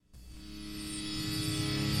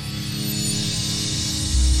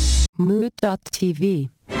Mood.tv.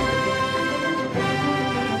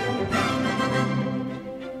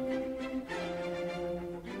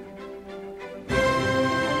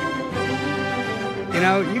 You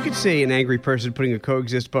know, you could see an angry person putting a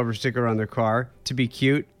Coexist bumper sticker on their car to be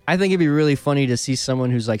cute. I think it'd be really funny to see someone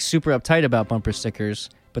who's like super uptight about bumper stickers,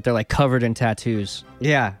 but they're like covered in tattoos.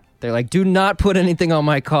 Yeah. They're like, do not put anything on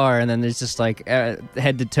my car. And then there's just like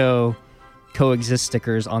head to toe Coexist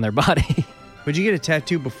stickers on their body. Would you get a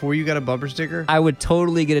tattoo before you got a bumper sticker? I would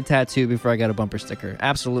totally get a tattoo before I got a bumper sticker.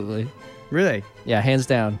 Absolutely. Really? Yeah, hands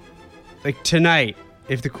down. Like tonight,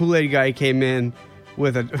 if the Kool-Aid guy came in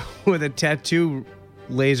with a tattoo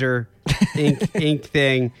laser ink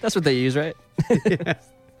thing. That's what they use, right? Yeah.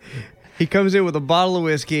 He comes in with a bottle of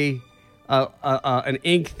whiskey, an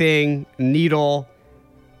ink thing, needle,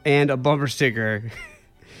 and a bumper sticker.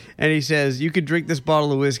 And he says, you could drink this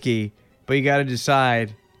bottle of whiskey, but you got to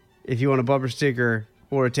decide if you want a bumper sticker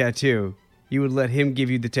or a tattoo. You would let him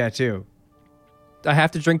give you the tattoo. I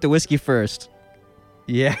have to drink the whiskey first.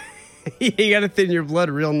 Yeah. You got to thin your blood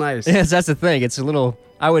real nice. Yes, that's the thing. It's a little...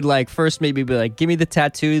 I would like first maybe be like, give me the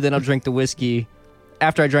tattoo, then I'll drink the whiskey.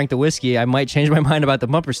 After I drank the whiskey, I might change my mind about the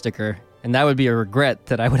bumper sticker. And that would be a regret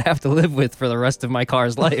that I would have to live with for the rest of my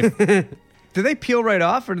car's life. Do they peel right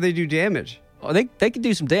off or do they do damage? Oh, they could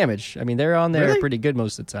do some damage. I mean, they're on there Really? pretty good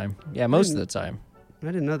most of the time. Yeah, most of the time. I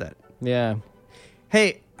didn't know that. Yeah.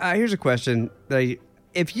 Hey, here's a question.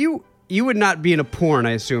 If you would not be in a porn,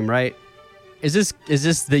 I assume, right? Is this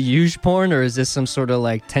the huge porn, or is this some sort of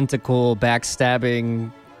like tentacle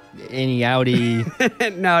backstabbing, innie outie?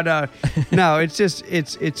 No.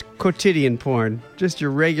 It's quotidian porn. Just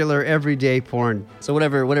your regular everyday porn. So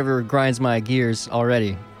whatever grinds my gears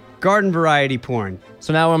already. Garden variety porn.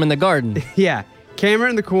 So now I'm in the garden. Yeah,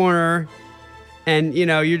 camera in the corner, and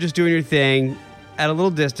you're just doing your thing at a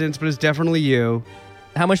little distance, but it's definitely you.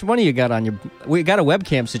 How much money you got on your? We got a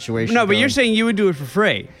webcam situation. No, but going. you're saying you would do it for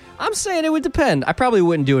free. I'm saying it would depend. I probably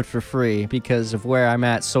wouldn't do it for free because of where I'm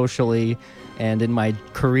at socially and in my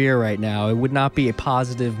career right now. It would not be a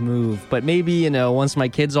positive move. But maybe, once my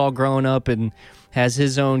kid's all grown up and has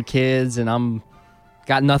his own kids and I'm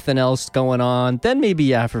got nothing else going on, then maybe,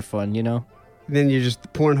 yeah, for fun, Then you're just, the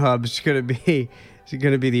Pornhub's going to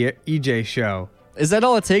be the EJ show. Is that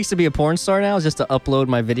all it takes to be a porn star now? Is just to upload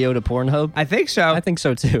my video to Pornhub? I think so. I think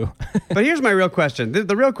so, too. But here's my real question.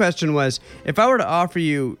 The real question was, if I were to offer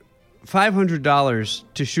you $500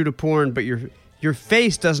 to shoot a porn, but your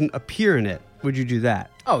face doesn't appear in it, would you do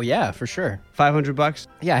that? Oh, yeah, for sure. $500?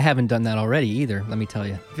 Yeah, I haven't done that already either, let me tell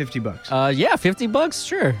you. $50? Yeah, $50,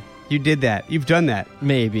 sure. You did that. You've done that.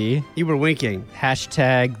 Maybe. You were winking.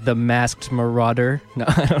 Hashtag the masked marauder. No,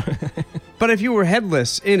 I don't. But if you were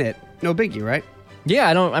headless in it, no biggie, right? Yeah,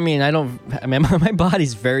 I mean, my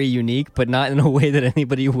body's very unique, but not in a way that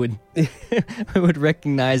anybody would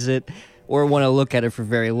recognize it or want to look at it for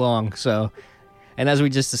very long. So, and as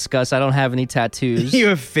we just discussed, I don't have any tattoos. You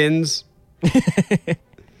have fins.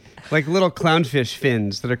 Like little clownfish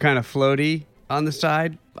fins that are kind of floaty on the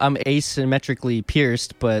side. I'm asymmetrically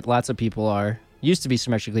pierced, but lots of people are. Used to be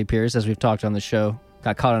symmetrically pierced, as we've talked on the show.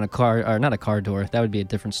 Got caught on a car, or not a car door. That would be a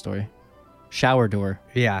different story. Shower door.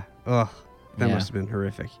 Yeah. Ugh. That Yeah. must have been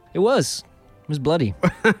horrific. It was bloody.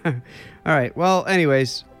 All right. Well,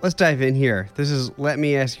 anyways, let's dive in here. This is Let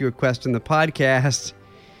Me Ask You a Question, the podcast.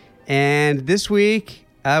 And this week,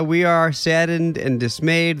 we are saddened and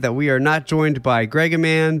dismayed that we are not joined by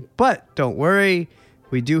Gregaman. But don't worry,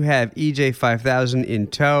 we do have EJ5000 in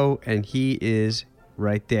tow, and he is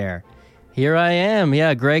right there. Here I am.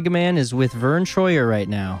 Yeah, Gregaman is with Vern Troyer right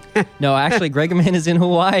now. No, actually, Gregaman is in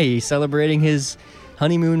Hawaii celebrating his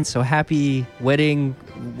honeymoon. So happy wedding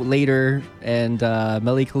later, and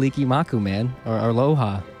Mele Kaliki Maku, man, or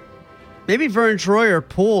aloha. Maybe Vern Troyer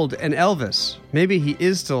pulled an Elvis. Maybe he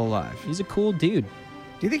is still alive. He's a cool dude.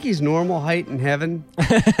 Do you think he's normal height in heaven?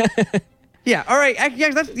 Yeah, all right.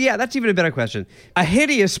 That's even a better question. A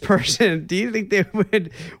hideous person, do you think they would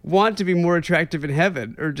want to be more attractive in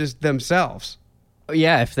heaven or just themselves?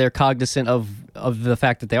 Yeah, if they're cognizant of the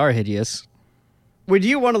fact that they are hideous. Would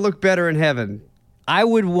you want to look better in heaven? I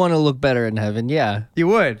would want to look better in heaven, yeah. You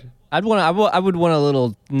would? I would want a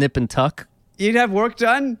little nip and tuck. You'd have work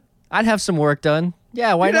done? I'd have some work done.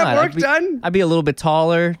 Yeah, why You'd not? have work done? I'd be a little bit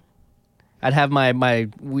taller. I'd have my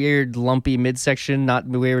weird lumpy midsection, not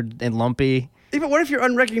weird and lumpy. Yeah, but what if you're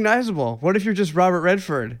unrecognizable? What if you're just Robert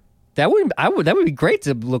Redford? That would be great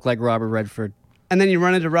to look like Robert Redford. And then you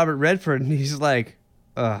run into Robert Redford and he's like,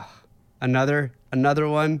 ugh, another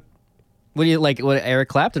one? What Eric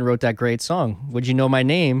Clapton wrote that great song. Would you know my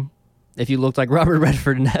name if you looked like Robert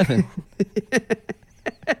Redford in heaven?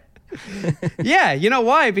 Yeah, you know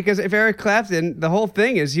why? Because if Eric Clapton, the whole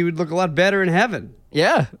thing is he would look a lot better in heaven.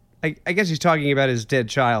 Yeah. I guess he's talking about his dead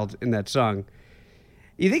child in that song.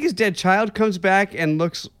 You think his dead child comes back and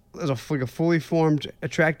looks as like a fully formed,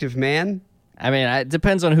 attractive man? I mean, it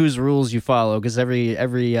depends on whose rules you follow, because every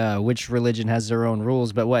which religion has their own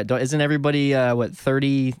rules. But isn't everybody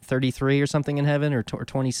 30, 33 or something in heaven, or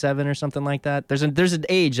 27 or something like that? There's an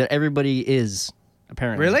age that everybody is,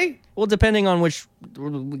 apparently. Really? Well, depending on which,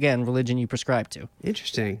 again, religion you prescribe to.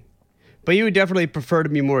 Interesting. But you would definitely prefer to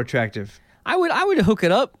be more attractive. I would hook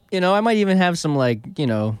it up. I might even have some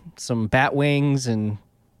some bat wings and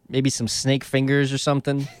maybe some snake fingers or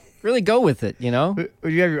something. Really go with it, Would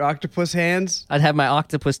you have your octopus hands? I'd have my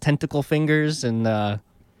octopus tentacle fingers and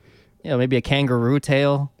maybe a kangaroo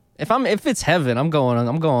tail. If it's heaven, I'm going out.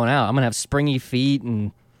 I'm gonna have springy feet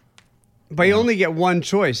and. But you only get one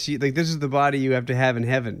choice. This is the body you have to have in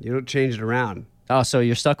heaven. You don't change it around. Oh, so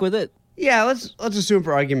you're stuck with it? Yeah, let's assume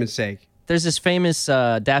for argument's sake. There's this famous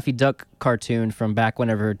Daffy Duck cartoon from back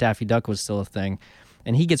whenever Daffy Duck was still a thing.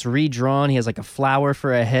 And he gets redrawn. He has like a flower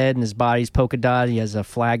for a head, and his body's polka dot. He has a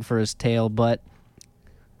flag for his tail, but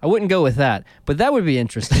I wouldn't go with that. But that would be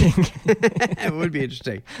interesting. It would be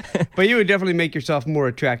interesting. But you would definitely make yourself more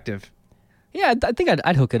attractive. Yeah, I think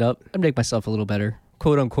I'd hook it up. I'd make myself a little better,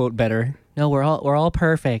 quote unquote better. No, we're all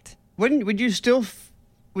perfect. Would you still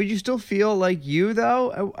feel like you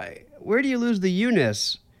though? Where do you lose the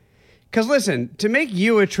you-ness? Because listen, to make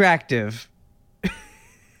you attractive.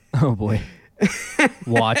 Oh boy.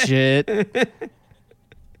 Watch it.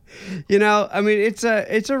 I mean, it's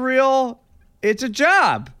a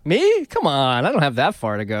job. Me? Come on, I don't have that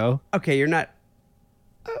far to go. Okay, you're not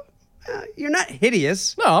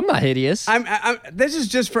hideous. No, I'm not hideous. This is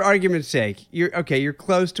just for argument's sake. You're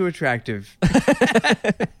close to attractive.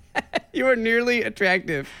 You are nearly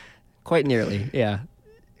attractive. Quite nearly, yeah.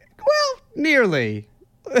 Well, nearly.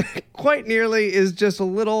 Quite nearly is just a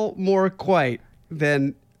little more quite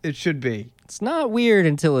than it should be. It's not weird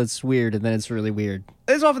until it's weird, and then it's really weird.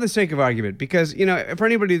 It's all for the sake of argument, because, for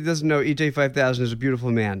anybody that doesn't know, EJ 5000 is a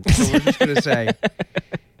beautiful man. So we're just going to say,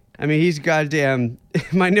 I mean, he's goddamn,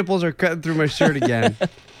 my nipples are cutting through my shirt again.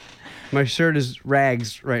 My shirt is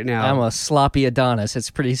rags right now. I'm a sloppy Adonis.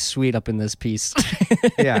 It's pretty sweet up in this piece.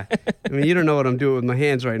 Yeah. I mean, you don't know what I'm doing with my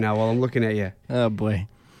hands right now while I'm looking at you. Oh, boy.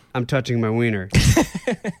 I'm touching my wiener.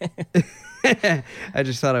 I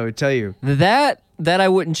just thought I would tell you. That I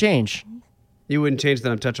wouldn't change. You wouldn't change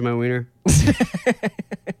that I'm touching my wiener?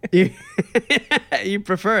 You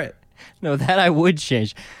prefer it? No, that I would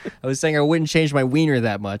change. I was saying I wouldn't change my wiener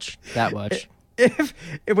that much.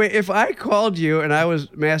 If I called you and I was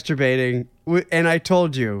masturbating and I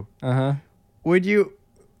told you, would you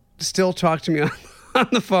still talk to me on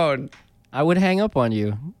the phone? I would hang up on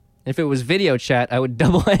you. If it was video chat, I would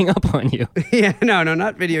double hang up on you. Yeah, no,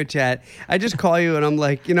 not video chat. I just call you and I'm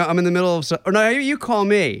like, I'm in the middle of... Or no, you call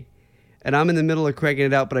me and I'm in the middle of cranking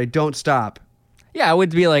it out, but I don't stop. Yeah, I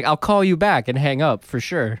would be like, I'll call you back and hang up for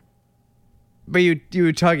sure. But you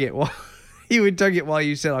would tug it while... You would tug it while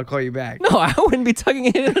you said, I'll call you back. No, I wouldn't be tugging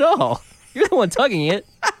it at all. You're the one tugging it.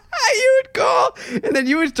 You would call and then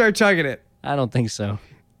you would start tugging it. I don't think so.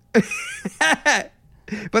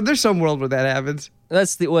 But there's some world where that happens.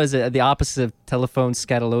 That's the opposite of telephone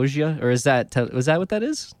scatologia? Or is that what that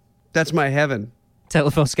is? That's my heaven.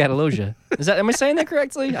 Telephone scatologia. Am I saying that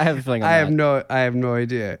correctly? I have a feeling I have no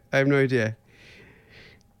idea. I have no idea.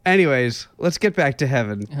 Anyways, let's get back to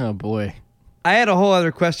heaven. Oh boy. I had a whole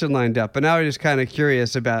other question lined up, but now I'm just kind of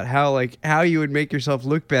curious about how you would make yourself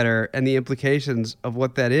look better and the implications of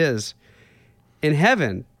what that is in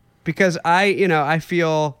heaven. Because I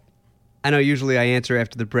feel, I know usually I answer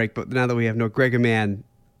after the break, but now that we have no Gregor Man,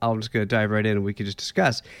 I'm just going to dive right in and we can just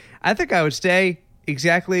discuss. I think I would stay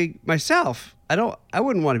exactly myself. I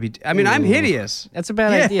wouldn't want to be, I'm hideous. That's a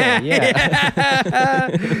bad idea.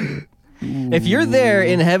 Yeah. If you're there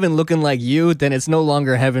in heaven looking like you, then it's no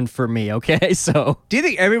longer heaven for me, okay? So, do you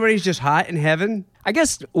think everybody's just hot in heaven? I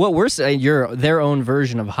guess what we're saying, you're their own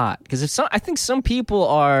version of hot. Because I think some people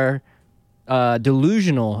are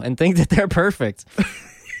delusional and think that they're perfect.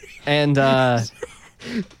 And so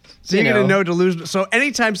you're going to know delusional. So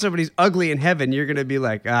anytime somebody's ugly in heaven, you're going to be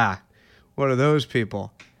like, what are those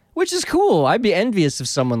people? Which is cool. I'd be envious of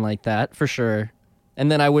someone like that, for sure. And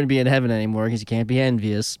then I wouldn't be in heaven anymore because you can't be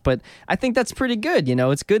envious. But I think that's pretty good.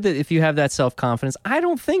 It's good that if you have that self-confidence. I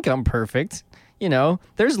don't think I'm perfect.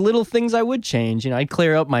 There's little things I would change. I'd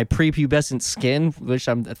clear up my prepubescent skin, which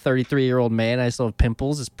I'm a 33-year-old man. I still have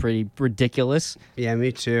pimples. It's pretty ridiculous. Yeah,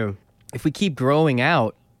 me too. If we keep growing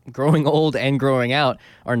old and growing out,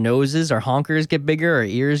 our noses, our honkers get bigger, our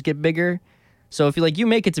ears get bigger. So if you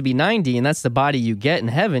make it to be 90 and that's the body you get in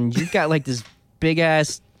heaven, you've got like this big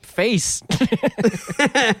ass face.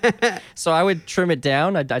 So I would trim it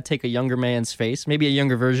down. I'd take a younger man's face, maybe a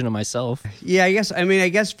younger version of myself. Yeah, I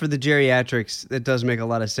guess for the geriatrics, it does make a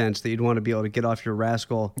lot of sense that you'd want to be able to get off your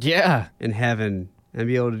rascal Yeah. in heaven and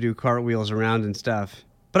be able to do cartwheels around and stuff.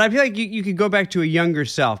 But I feel like you could go back to a younger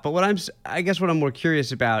self. But what I'm more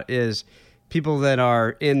curious about is people that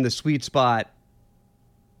are in the sweet spot.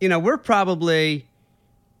 We're probably,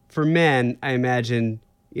 for men, I imagine,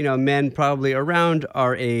 men probably around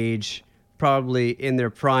our age, probably in their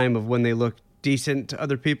prime of when they look decent to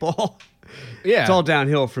other people. Yeah. It's all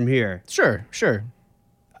downhill from here. Sure.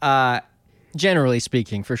 Generally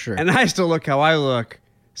speaking, for sure. And I still look how I look,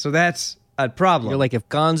 so that's a problem. You're like if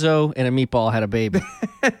Gonzo and a meatball had a baby.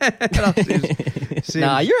 Seems-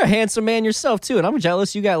 Nah, you're a handsome man yourself too, and I'm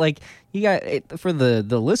jealous. You got for the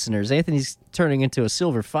listeners, Anthony's turning into a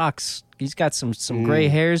silver fox. He's got some gray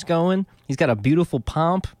hairs going. He's got a beautiful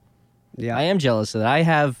pomp. Yeah. I am jealous of that. I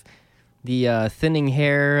have the thinning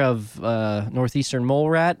hair of northeastern mole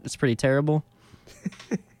rat. It's pretty terrible.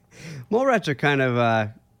 Mole rats are kind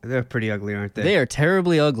of, they're pretty ugly, aren't they? They are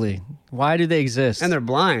terribly ugly. Why do they exist? And they're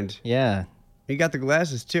blind. Yeah. You got the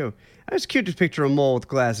glasses, too. It's cute to picture a mole with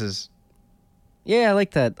glasses. Yeah, I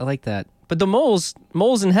like that. But the moles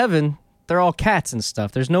in heaven, they're all cats and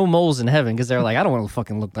stuff. There's no moles in heaven because they're like, I don't want to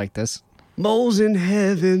fucking look like this. Moles in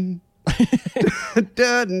heaven.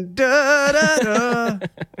 da, da, da, da.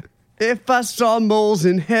 If I saw moles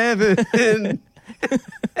in heaven.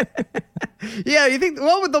 Yeah, you think,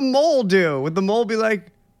 what would the mole do? Would the mole be like,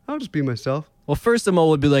 I'll just be myself? Well, first the mole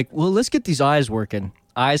would be like, well, let's get these eyes working.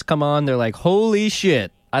 Eyes come on, they're like, holy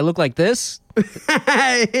shit, I look like this?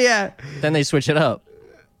 Yeah. Then they switch it up.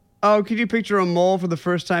 Oh, could you picture a mole for the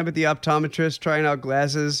first time at the optometrist trying out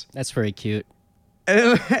glasses? That's very cute.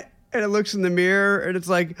 And it looks in the mirror and it's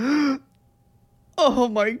like, oh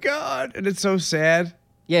my God. And it's so sad.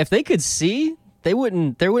 Yeah, if they could see, they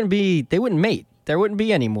wouldn't mate. There wouldn't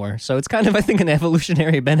be anymore. So it's kind of, I think, an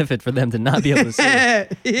evolutionary benefit for them to not be able to see. Yeah.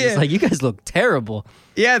 It's like, you guys look terrible.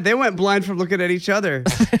 Yeah, they went blind from looking at each other.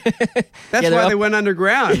 That's why they went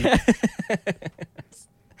underground.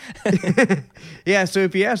 Yeah, so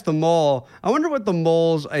if you ask the mole, I wonder what the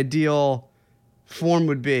mole's ideal form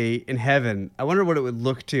would be in heaven. I wonder what it would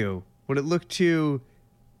look to. Would it look to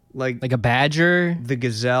like a badger? the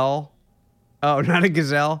gazelle? Oh, not a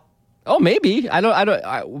gazelle? Oh, maybe. They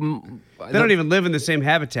They don't even live in the same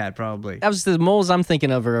habitat, probably. That was the moles I'm thinking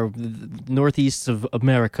of are northeast of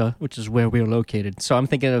America, which is where we're located. So I'm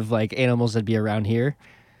thinking of like animals that'd be around here.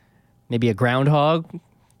 Maybe a groundhog.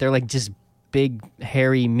 They're like just big,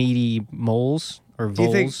 hairy, meaty moles or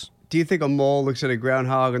voles. Do you think a mole looks at a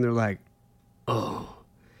groundhog and they're like, oh,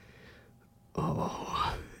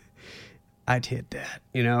 I'd hit that,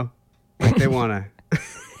 Like they want to.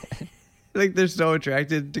 Like they're so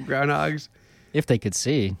attracted to groundhogs. If they could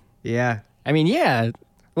see. Yeah. I mean, yeah.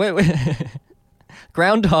 Wait.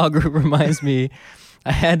 Groundhog reminds me.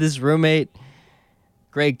 I had this roommate,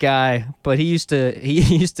 great guy, but he used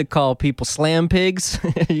to call people slam pigs.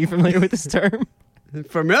 Are you familiar with this term?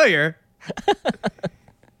 Familiar?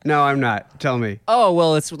 No, I'm not. Tell me. Oh,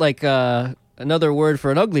 well, it's like another word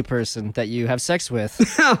for an ugly person that you have sex with.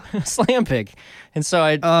 Slam pig. And so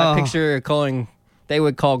I picture they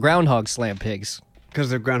would call groundhogs slam pigs. Because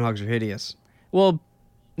their groundhogs are hideous. Well,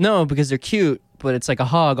 no, because they're cute, but it's like a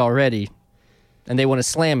hog already. And they want to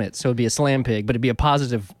slam it, so it'd be a slam pig, but it'd be a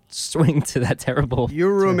positive swing to that terrible.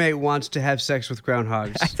 Your roommate wants to have sex with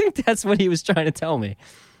groundhogs. I think that's what he was trying to tell me.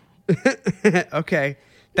 Okay.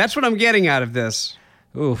 That's what I'm getting out of this.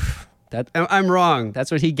 Oof. I'm wrong.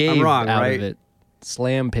 That's what he gave I'm wrong, out right? of it.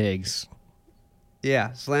 Slam pigs.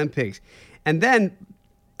 Yeah, slam pigs. And then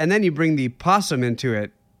you bring the possum into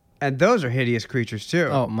it, and those are hideous creatures too.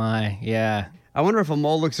 Oh my, yeah. I wonder if a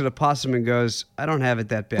mole looks at a possum and goes, I don't have it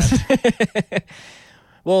that bad.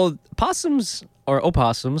 Well, possums or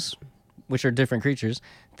opossums, which are different creatures,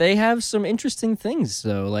 they have some interesting things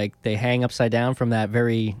though. Like they hang upside down from that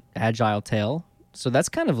very agile tail. So that's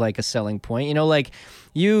kind of like a selling point. Like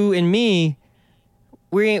you and me,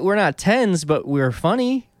 we're not tens, but we're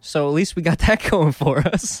funny. So at least we got that going for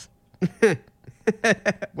us.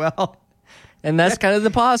 Well, and that's kind of the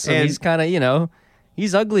possum. And- he's kind of,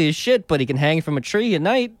 he's ugly as shit, but he can hang from a tree at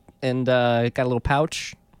night and got a little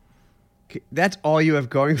pouch. that's all you have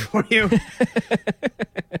going for you?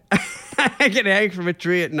 I can hang from a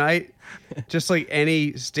tree at night, just like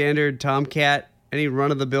any standard tomcat, any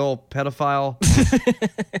run-of-the-mill pedophile.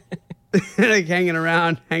 Like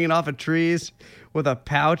hanging off of trees with a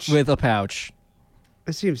pouch. With a pouch.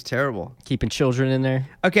 It seems terrible. Keeping children in there.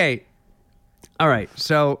 Okay, All right.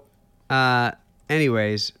 So,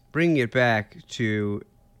 anyways, bringing it back to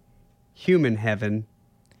human heaven.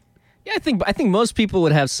 Yeah, I think most people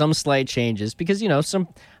would have some slight changes because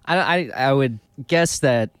I would guess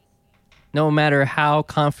that no matter how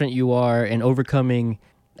confident you are in overcoming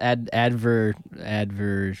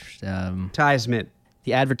Advertisement.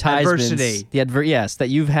 the advertisements, Adversity. yes, that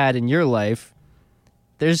you've had in your life,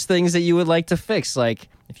 there's things that you would like to fix. Like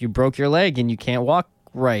if you broke your leg and you can't walk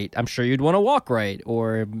right, I'm sure you'd want to walk right,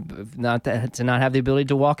 or to not have the ability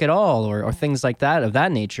to walk at all, or things like that of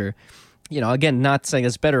that nature. Again, not saying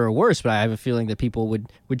it's better or worse, but I have a feeling that people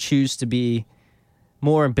would choose to be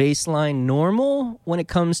more baseline normal when it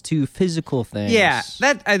comes to physical things. Yeah,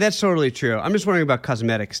 that's totally true. I'm just wondering about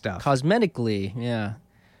cosmetic stuff. Cosmetically, yeah.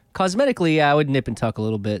 Cosmetically, I would nip and tuck a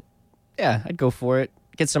little bit. Yeah, I'd go for it.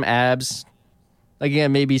 Get some abs.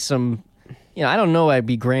 Again, maybe some, I don't know I'd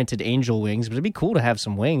be granted angel wings, but it'd be cool to have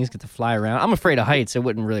some wings, get to fly around. I'm afraid of heights. It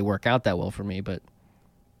wouldn't really work out that well for me, but...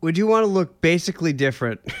 Would you want to look basically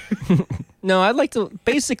different? No, I'd like to...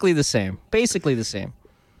 Basically the same. Basically the same.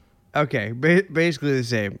 Okay, basically the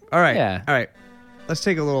same. All right. Yeah. All right. Let's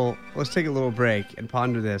take a little break and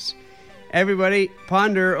ponder this. Everybody,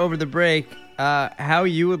 ponder over the break how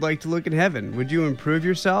you would like to look in heaven. Would you improve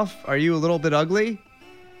yourself? Are you a little bit ugly?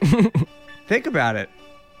 Think about it.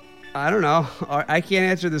 I don't know. I can't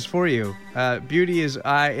answer this for you. Beauty is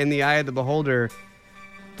in the eye of the beholder,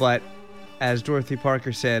 but as Dorothy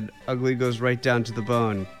Parker said, ugly goes right down to the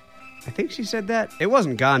bone. I think she said that. It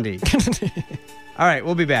wasn't Gandhi. All right,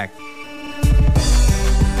 we'll be back.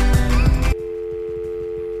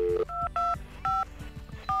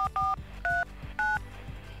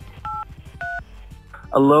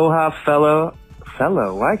 Aloha, fellow.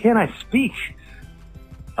 Why can't I speak?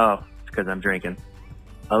 Oh, it's because I'm drinking.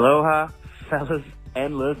 Aloha, fellas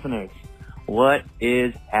and listeners. What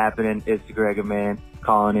is happening? It's the Gregor Man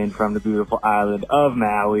calling in from the beautiful island of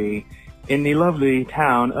Maui in the lovely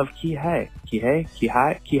town of Kihei.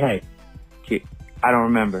 Kihei? I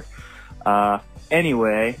don't remember.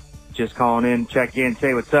 Anyway, just calling in, check in,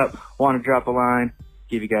 say what's up. Want to drop a line,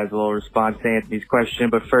 give you guys a little response to Anthony's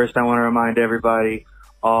question. But first, I want to remind everybody,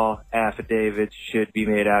 all affidavits should be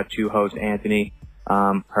made out to host Anthony.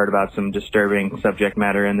 Heard about some disturbing subject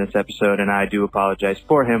matter in this episode, and I do apologize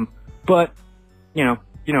for him. But, you know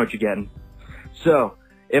what you're getting. So,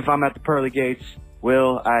 if I'm at the pearly gates,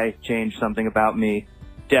 will I change something about me?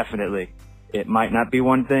 Definitely. It might not be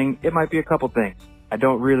one thing. It might be a couple things. I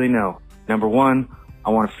don't really know. Number one,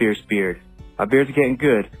 I want a fierce beard. My beard's getting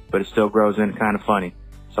good, but it still grows in kind of funny.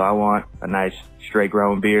 So I want a nice, straight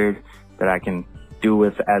growing beard that I can do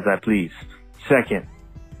with as I please. Second,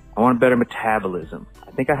 I want a better metabolism.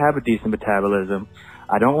 I think I have a decent metabolism.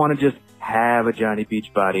 I don't want to just have a Johnny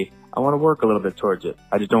Beach body. I want to work a little bit towards it.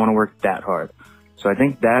 I just don't want to work that hard. So I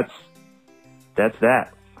think that's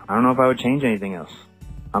that. I don't know if I would change anything else.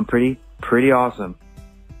 I'm pretty awesome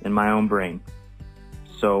in my own brain.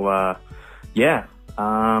 So, yeah,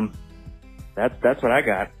 that's what I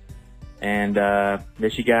got. And,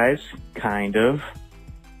 miss you guys, kind of.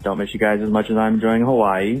 Don't miss you guys as much as I'm enjoying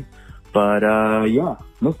Hawaii. But, yeah,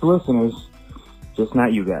 miss the listeners. Just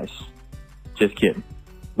not you guys. Just kidding.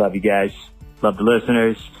 Love you guys. Love the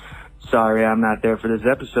listeners. Sorry I'm not there for this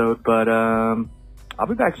episode, but, I'll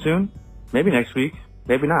be back soon. Maybe next week.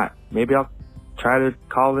 Maybe not. Maybe I'll try to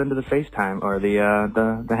call into the FaceTime or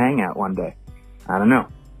the Hangout one day. I don't know.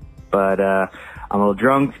 But I'm a little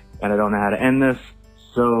drunk and I don't know how to end this.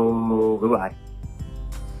 So goodbye.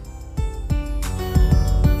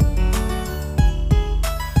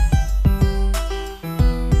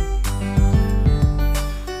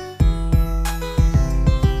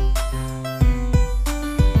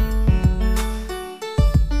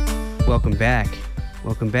 Welcome back.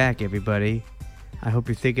 Welcome back, everybody. I hope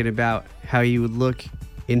you're thinking about how you would look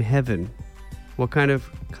in heaven. What kind of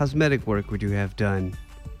cosmetic work would you have done?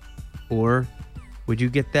 Or would you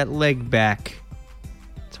get that leg back?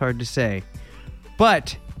 It's hard to say.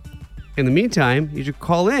 But in the meantime, you should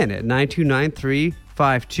call in at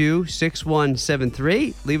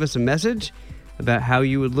 929-352-6173. Leave us a message about how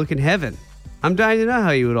you would look in heaven. I'm dying to know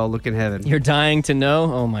how you would all look in heaven. You're dying to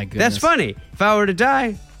know? Oh, my goodness. That's funny. If I were to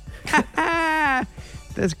die...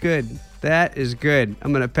 That's good. That is good.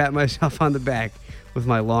 I'm going to pat myself on the back with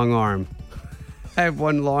my long arm. I have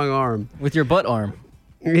one long arm. With your butt arm.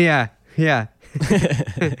 Yeah.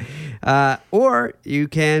 Or you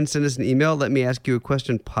can send us an email. Let me ask you a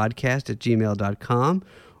question podcast@gmail.com,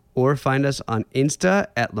 or find us on Insta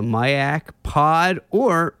at LaMayak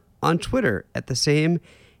or on Twitter at the same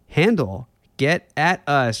handle. Get at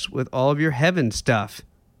us with all of your heaven stuff.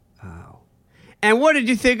 And what did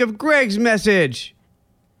you think of Greg's message?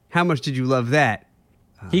 How much did you love that?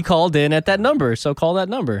 He called in at that number, so call that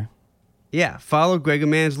number. Yeah, follow Greg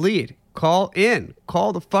Man's lead. Call in.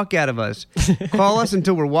 Call the fuck out of us. Call us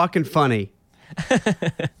until we're walking funny.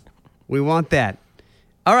 We want that.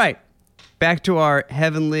 All right, back to our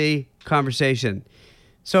heavenly conversation.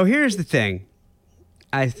 So here's the thing,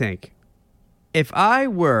 I think. If I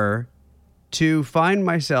were to find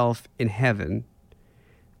myself in heaven,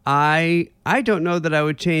 I don't know that I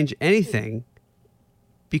would change anything,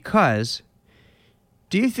 because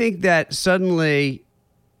do you think that suddenly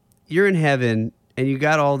you're in heaven and you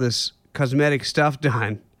got all this cosmetic stuff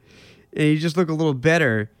done and you just look a little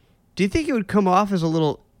better? Do you think it would come off as a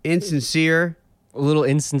little insincere? A little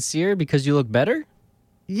insincere because you look better?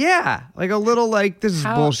 Yeah, like a little like, this is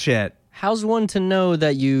bullshit. How's one to know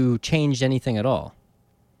that you changed anything at all?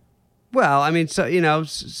 Well, I mean, so, you know,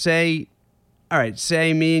 say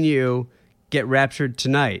me and you get raptured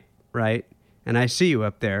tonight, right? And I see you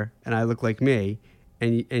up there and I look like me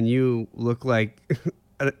and you look like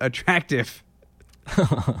attractive.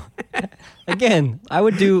 Again, I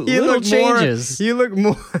would do little changes. You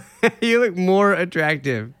look more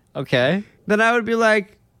attractive. Okay. Then I would be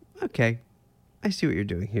like, okay, I see what you're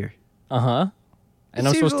doing here. Uh-huh. And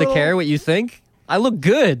I'm supposed to care what you think? I look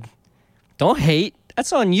good. Don't hate.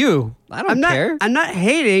 That's on you. I don't care. I'm not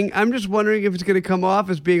hating. I'm just wondering if it's going to come off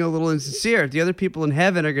as being a little insincere. If the other people in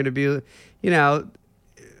heaven are going to be, you know,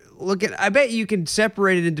 I bet you can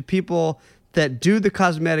separate it into people that do the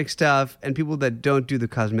cosmetic stuff and people that don't do the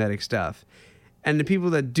cosmetic stuff. And the people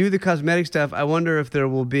that do the cosmetic stuff, I wonder if there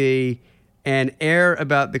will be an air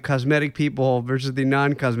about the cosmetic people versus the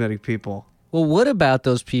non-cosmetic people. Well, what about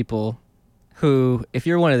those people who, if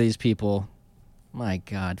you're one of these people, my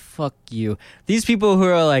God, fuck you. These people who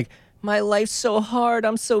are like, my life's so hard,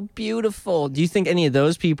 I'm so beautiful. Do you think any of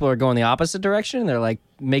those people are going the opposite direction? They're like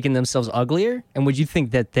making themselves uglier? And would you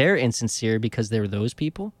think that they're insincere because they're those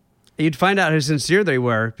people? You'd find out how sincere they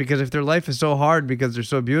were, because if their life is so hard because they're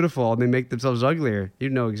so beautiful and they make themselves uglier,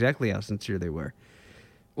 you'd know exactly how sincere they were.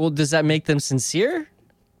 Well, does that make them sincere?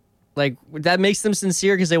 Like, that makes them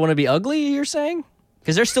sincere because they want to be ugly, you're saying?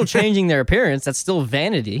 Because they're still changing their appearance. That's still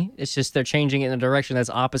vanity. It's just they're changing it in a direction that's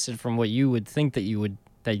opposite from what you would think that you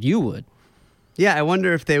would. Yeah, I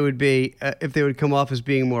wonder if they would be, if they would come off as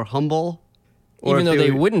being more humble. Or even though they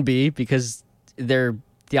wouldn't be, because they're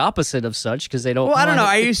the opposite of such, because they don't. Well, I don't know.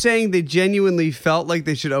 Are you saying they genuinely felt like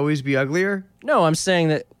they should always be uglier? No, I'm saying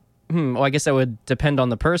that. Well, I guess that would depend on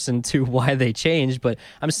the person to why they changed, but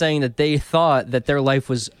I'm saying that they thought that their life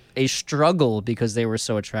was a struggle because they were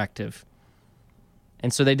so attractive.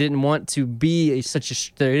 And so they didn't want to be they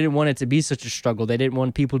didn't want it to be such a struggle. They didn't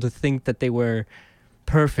want people to think that they were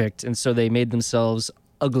perfect, and so they made themselves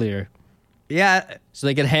uglier. Yeah. So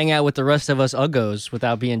they could hang out with the rest of us uggos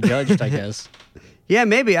without being judged, I guess. Yeah,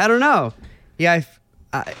 maybe. I don't know. Yeah,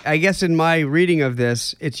 I guess in my reading of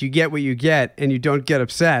this, it's you get what you get and you don't get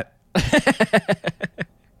upset.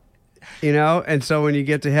 You know? And so when you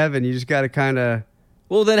get to heaven, you just got to kind of...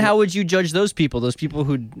 Well, then how would you judge those people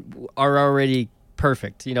who are already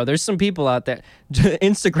perfect? You know, there's some people out there.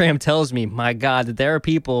 Instagram tells me, my God, that there are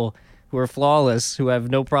people who are flawless, who have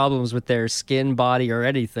no problems with their skin, body, or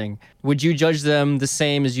anything. Would you judge them the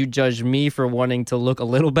same as you judge me for wanting to look a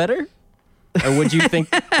little better? Or would you think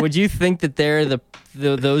that they're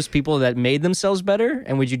those people that made themselves better,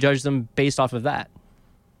 and would you judge them based off of that?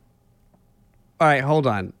 All right, hold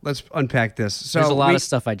on. Let's unpack this. So there's a lot of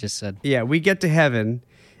stuff I just said. Yeah, we get to heaven,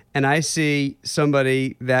 and I see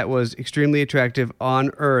somebody that was extremely attractive on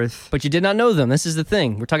Earth. But you did not know them. This is the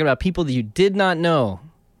thing. We're talking about people that you did not know.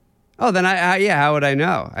 Oh, then how would I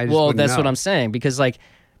know? Well, that's what I'm saying, because like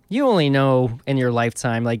you only know in your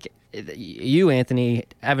lifetime, like you, Anthony,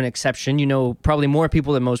 have an exception. You know probably more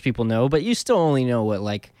people than most people know, but you still only know what,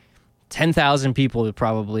 like 10,000 people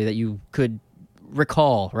probably that you could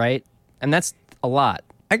recall, right? And that's a lot.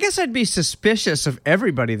 I guess I'd be suspicious of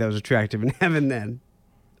everybody that was attractive in heaven then.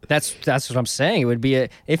 That's what I'm saying. It would be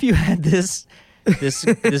if you had this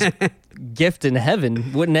gift in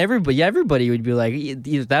heaven, wouldn't everybody would be like,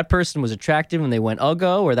 either that person was attractive and they went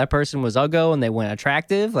uggo, or that person was uggo and they went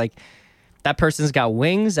attractive. Like that person's got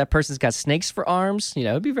wings, that person's got snakes for arms. You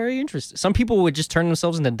know, it'd be very interesting. Some people would just turn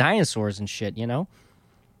themselves into dinosaurs and shit, you know?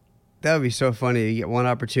 That would be so funny. You get one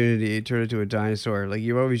opportunity, you turn into a dinosaur. Like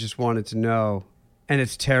you always just wanted to know, and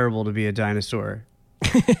it's terrible to be a dinosaur.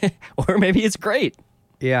 Or maybe it's great.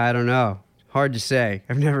 Yeah, I don't know. Hard to say.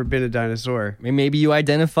 I've never been a dinosaur. Maybe you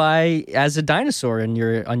identify as a dinosaur in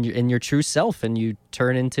your true self, and you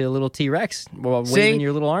turn into a little T-Rex while waving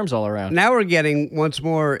your little arms all around. Now we're getting once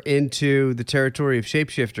more into the territory of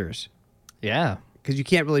shapeshifters. Yeah. Because you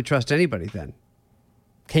can't really trust anybody then.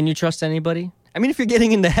 Can you trust anybody? I mean, if you're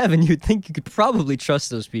getting into heaven, you'd think you could probably trust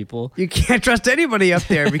those people. You can't trust anybody up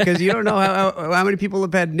there because you don't know how many people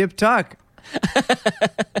have had nip tuck.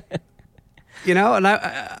 And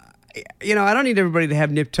I don't need everybody to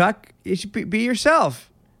have nip tuck. You should be yourself.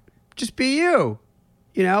 Just be you.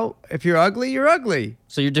 If you're ugly, you're ugly.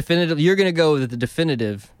 So you're going to go with the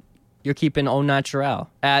definitive. You're keeping au naturel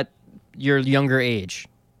at your younger age,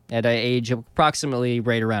 at an age approximately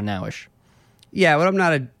right around nowish. Yeah, but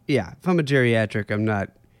if I'm a geriatric, I'm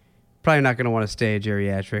probably not going to want to stay a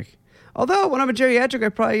geriatric. Although when I'm a geriatric, I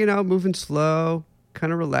probably, moving slow,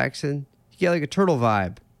 kind of relaxing. You get like a turtle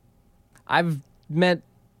vibe. I've met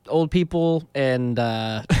old people and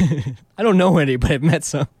I don't know any, but I've met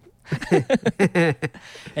some.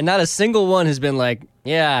 And not a single one has been like,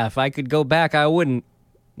 yeah, if I could go back, I wouldn't.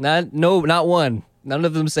 Not one. None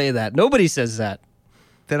of them say that. Nobody says that.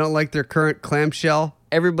 They don't like their current clamshell.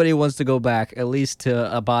 Everybody wants to go back at least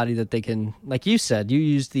to a body that they can, like you said, you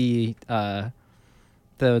used the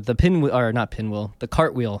pinwheel, or not pinwheel, the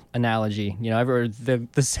cartwheel analogy. I've heard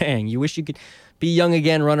the saying, you wish you could be young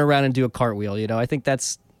again, run around and do a cartwheel. I think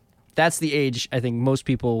that's the age I think most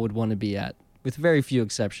people would want to be at, with very few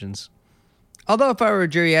exceptions. Although if I were a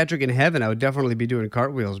geriatric in heaven, I would definitely be doing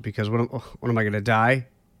cartwheels because when am I going to die?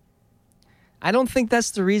 I don't think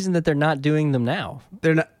that's the reason that they're not doing them now.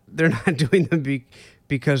 They're not doing them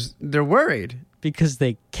because they're worried. Because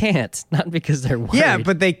they can't, not because they're worried. Yeah,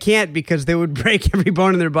 but they can't because they would break every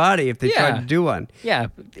bone in their body if they tried to do one. Yeah,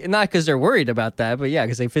 not because they're worried about that, but yeah,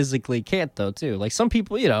 because they physically can't though too. Like some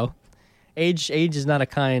people, age is not a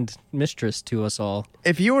kind mistress to us all.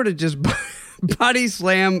 If you were to just body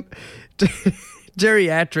slam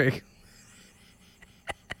geriatric.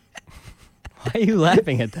 Why are you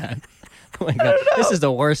laughing at that? Oh my God, this is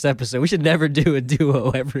the worst episode. We should never do a duo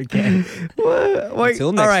ever again.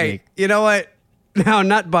 Until next week. You know what? No,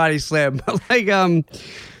 not body slam, but like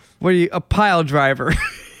a pile driver.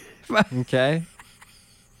 Okay.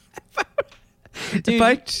 If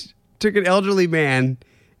I took an elderly man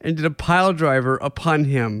and did a pile driver upon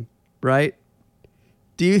him, right?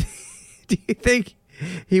 Do you think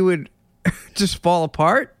he would just fall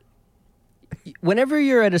apart? Whenever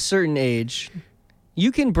you're at a certain age,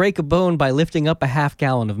 you can break a bone by lifting up a half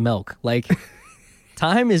gallon of milk. Like,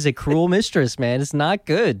 time is a cruel mistress, man. It's not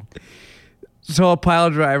good. So a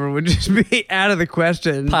pile driver would just be out of the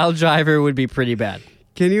question. Pile driver would be pretty bad.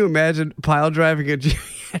 Can you imagine pile driving a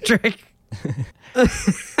geriatric?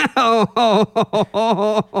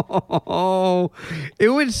 It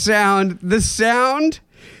would sound, the sound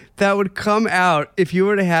that would come out if you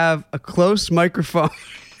were to have a close microphone.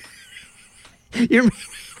 You're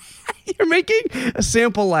making a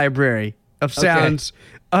sample library of sounds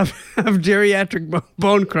of geriatric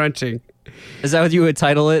bone crunching. Is that what you would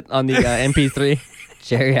title it on the MP3?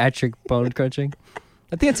 Geriatric bone crunching?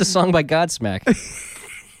 I think it's a song by Godsmack.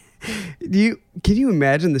 Can you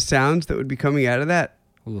imagine the sounds that would be coming out of that?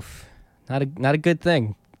 Oof. Not a good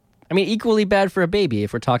thing. I mean, equally bad for a baby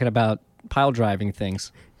if we're talking about pile driving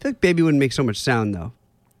things. I feel like baby wouldn't make so much sound though.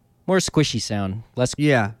 More squishy sound. Less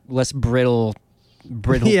brittle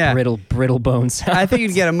bone sound. I think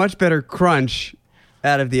you'd get a much better crunch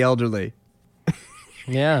out of the elderly.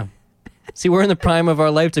 Yeah. See, we're in the prime of our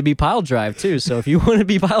life to be pile drive too. So if you want to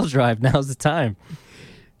be pile drive, now's the time.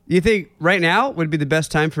 You think right now would be the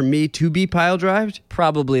best time for me to be pile drived?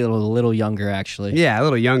 Probably a little younger, actually. Yeah, a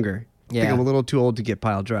little younger. Yeah. I think I'm a little too old to get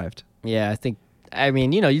pile drived. Yeah, I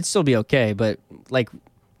mean, you'd still be okay, but like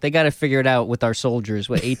they got to figure it out with our soldiers.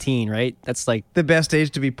 18, right? That's like the best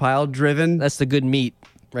age to be pile driven. That's the good meat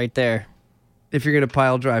right there. If you're going to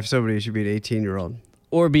pile drive somebody, it should be an 18-year-old.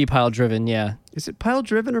 Or be pile driven, yeah. Is it pile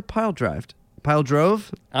driven or pile drived? Pile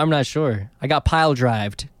drove? I'm not sure. I got pile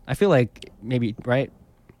drived. I feel like maybe, right?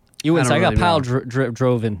 You wouldn't say I got pile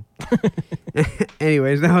droven.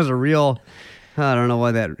 Anyways, that was a real... I don't know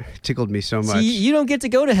why that tickled me so much. See, you don't get to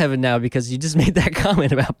go to heaven now because you just made that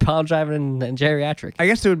comment about pile driving and geriatric. I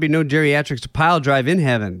guess there would be no geriatrics to pile drive in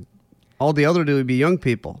heaven. All the other would be young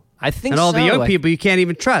people. I think and all the young people you can't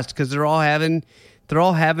even trust because they're all having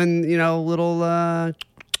little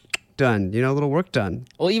little work done.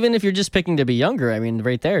 Well, even if you're just picking to be younger, I mean,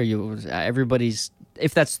 right there, everybody's,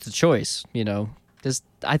 if that's the choice,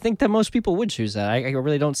 I think that most people would choose that. I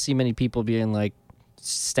really don't see many people being like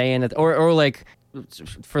staying at, or like,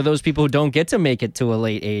 for those people who don't get to make it to a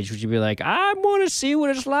late age, would you be like, I want to see what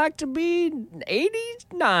it's like to be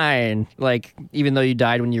 89? Like, even though you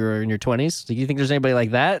died when you were in your 20s? Do you think there's anybody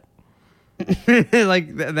like that?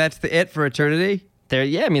 Like, that's it for eternity?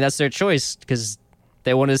 Yeah, I mean, that's their choice, because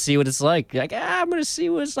They want to see what it's like. Like, I'm going to see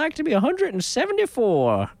what it's like to be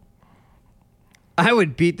 174. I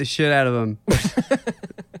would beat the shit out of him.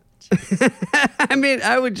 I mean,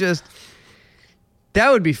 I would just...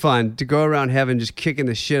 That would be fun, to go around heaven just kicking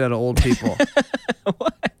the shit out of old people.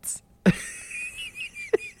 What?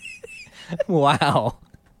 Wow.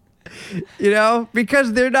 You know?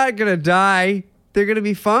 Because they're not going to die. They're going to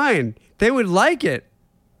be fine. They would like it.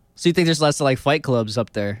 So you think there's lots of like fight clubs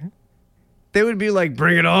up there? They would be like,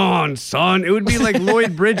 bring it on, son. It would be like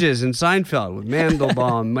Lloyd Bridges in Seinfeld with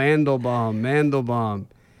Mandelbaum, Mandelbaum, Mandelbaum.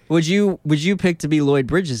 Would you pick to be Lloyd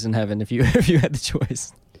Bridges in heaven if you had the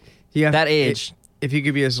choice? Yeah, That age. If you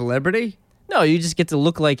could be a celebrity? No, you just get to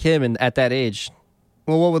look like him and at that age.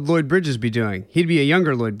 Well, what would Lloyd Bridges be doing? He'd be a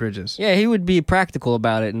younger Lloyd Bridges. Yeah, he would be practical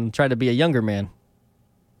about it and try to be a younger man.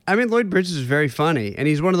 I mean, Lloyd Bridges is very funny, and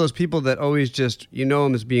he's one of those people that always just, you know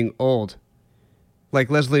him as being old.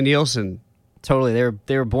 Like Leslie Nielsen. Totally.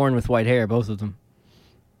 They were born with white hair, both of them.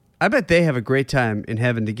 I bet they have a great time in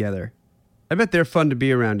heaven together. I bet they're fun to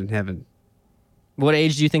be around in heaven. What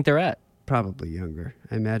age do you think they're at? Probably younger,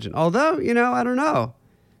 I imagine. Although, you know, I don't know.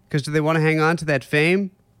 Because do they want to hang on to that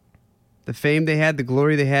fame? The fame they had, the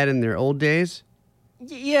glory they had in their old days?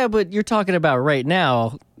 Yeah, but you're talking about right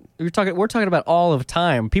now. We're talking about all of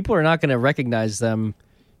time. People are not going to recognize them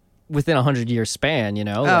within a 100-year span, you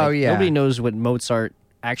know? Oh, yeah. Nobody knows what Mozart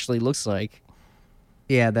actually looks like.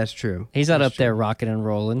 Yeah, that's true. He's not That's up there rocking and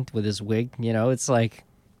rolling with his wig, you know? It's like,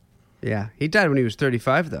 Yeah, he died when he was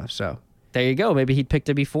 35, though, so. there you go. Maybe he'd pick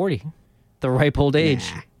to be 40. The ripe old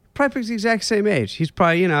age. Nah. Probably picks the exact same age. He's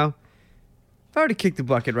probably, you know, if I were to kick the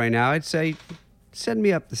bucket right now, I'd say, send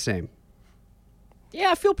me up the same.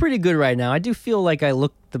 Yeah, I feel pretty good right now. I do feel like I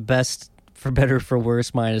look the best, for better or for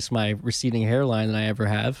worse, minus my receding hairline than I ever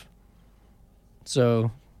have.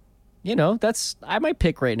 So, you know, I might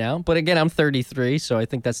pick right now. But again, I'm 33, so I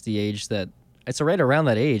think that's the age that, it's right around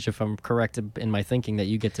that age, if I'm correct in my thinking, that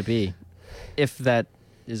you get to be. If that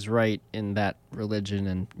is right in that religion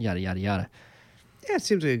and yada, yada, yada. Yeah, it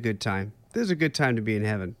seems like a good time. This is a good time to be in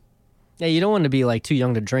heaven. Yeah, you don't want to be like too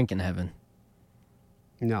young to drink in heaven.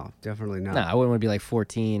 No, definitely not. No, I wouldn't want to be like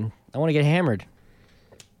 14. I want to get hammered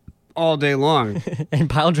All day long. and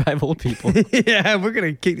pile drive old people. Yeah, we're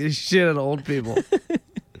going to kick the shit out of old people.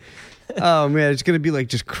 Oh, man, it's going to be like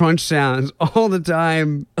just crunch sounds all the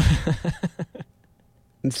time.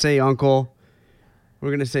 And say uncle.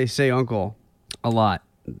 We're going to say uncle a lot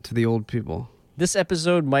to the old people. This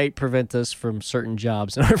episode might prevent us from certain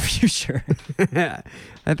jobs in our future. I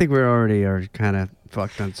think we already are kind of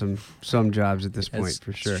fucked on some jobs at this point,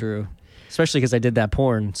 for sure. It's true. Especially because I did that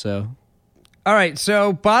porn, so. All right,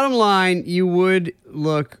 so bottom line, you would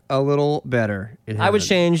look a little better in heaven.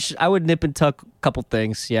 I would nip and tuck a couple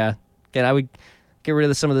things, yeah. Again, I would get rid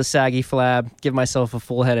of some of the saggy flab, give myself a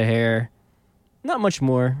full head of hair. Not much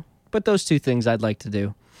more, but those two things I'd like to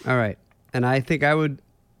do. All right, and I think I would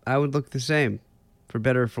look the same, for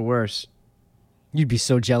better or for worse. You'd be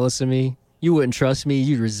so jealous of me. You wouldn't trust me.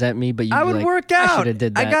 You'd resent me, but you'd I be would like, work out. I should have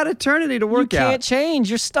did that. I got eternity to work You out. can't change.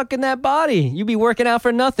 You're stuck in that body. You'd be working out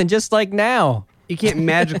for nothing, just like now. You can't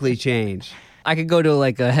magically change. I could go to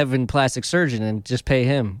like a heaven plastic surgeon and just pay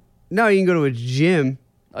him. No, you can go to a gym.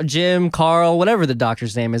 Jim, Carl, whatever the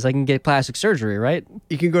doctor's name is, I can get plastic surgery, right?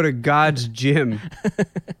 You can go to God's gym.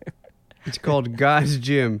 It's called God's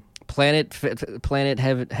gym. Planet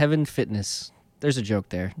Heaven Fitness. There's a joke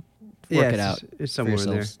there. Work it out. It's for somewhere in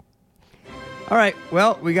there. yourselves. All right.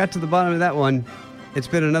 Well, we got to the bottom of that one. It's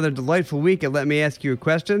been another delightful week. And let me ask you a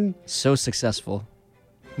question. So successful.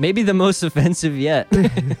 Maybe the most offensive yet.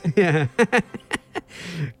 Yeah.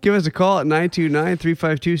 Give us a call at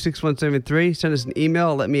 929-352-6173. Send us an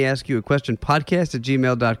email. Let me ask you a question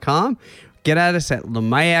podcast@gmail.com. Get at us at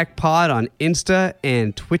Lamayak Pod on Insta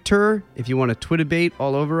and Twitter. If you want to Twitterbait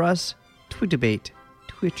all over us, Twitterbait.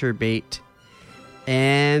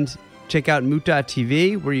 And check out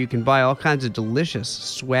Moot.tv, where you can buy all kinds of delicious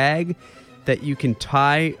swag that you can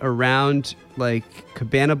tie around like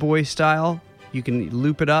Cabana Boy style. You can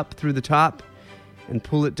loop it up through the top and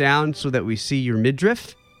pull it down so that we see your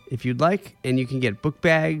midriff, if you'd like. And you can get book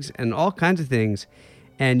bags and all kinds of things.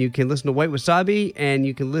 And you can listen to White Wasabi, and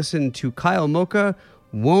you can listen to Kyle Mocha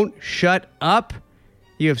Won't Shut Up.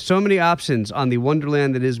 You have so many options on the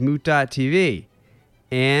wonderland that is Moot.tv.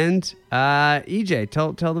 And EJ,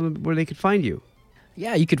 tell them where they could find you.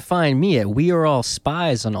 Yeah, you could find me at We Are All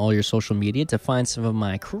Spies on all your social media to find some of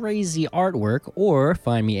my crazy artwork, or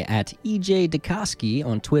find me at EJ Dukoski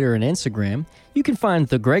on Twitter and Instagram. You can find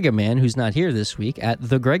The Gregaman, who's not here this week, at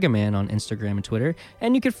The Gregaman on Instagram and Twitter.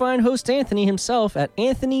 And you can find host Anthony himself at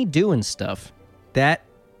Anthony Doing Stuff. That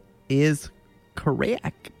is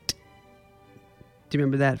correct. Do you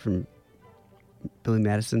remember that from Billy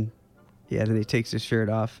Madison? Yeah, then he takes his shirt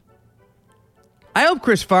off. I hope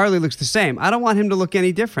Chris Farley looks the same. I don't want him to look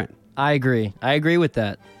any different. I agree. I agree with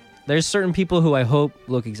that. There's certain people who I hope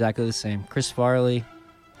look exactly the same. Chris Farley,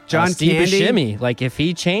 John Steve Candy. Buscemi. Like, if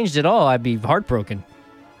he changed at all, I'd be heartbroken.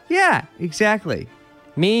 Yeah, exactly.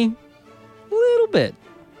 Me, a little bit.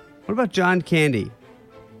 What about John Candy?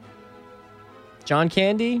 John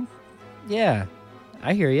Candy, yeah,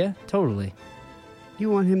 I hear you. Totally. You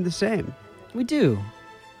want him the same. We do.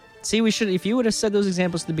 See, we should. If you would have said those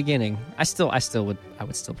examples at the beginning, I would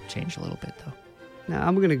still change a little bit though. Now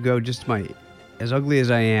I'm gonna go just as ugly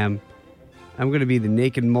as I am. I'm gonna be the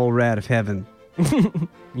naked mole rat of heaven.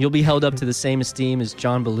 You'll be held up to the same esteem as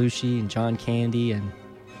John Belushi and John Candy and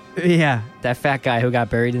Yeah, that fat guy who got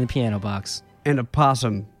buried in the piano box. and a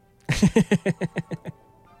possum.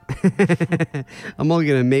 I'm only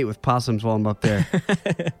gonna mate with possums while I'm up there.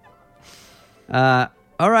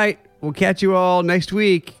 All right, we'll catch you all next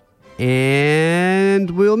week,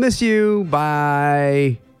 and we'll miss you.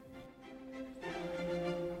 Bye.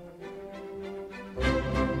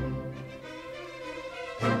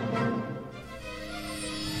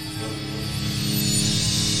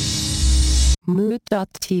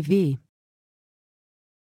 Mood.tv.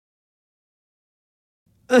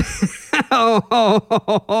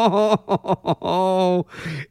 Oh,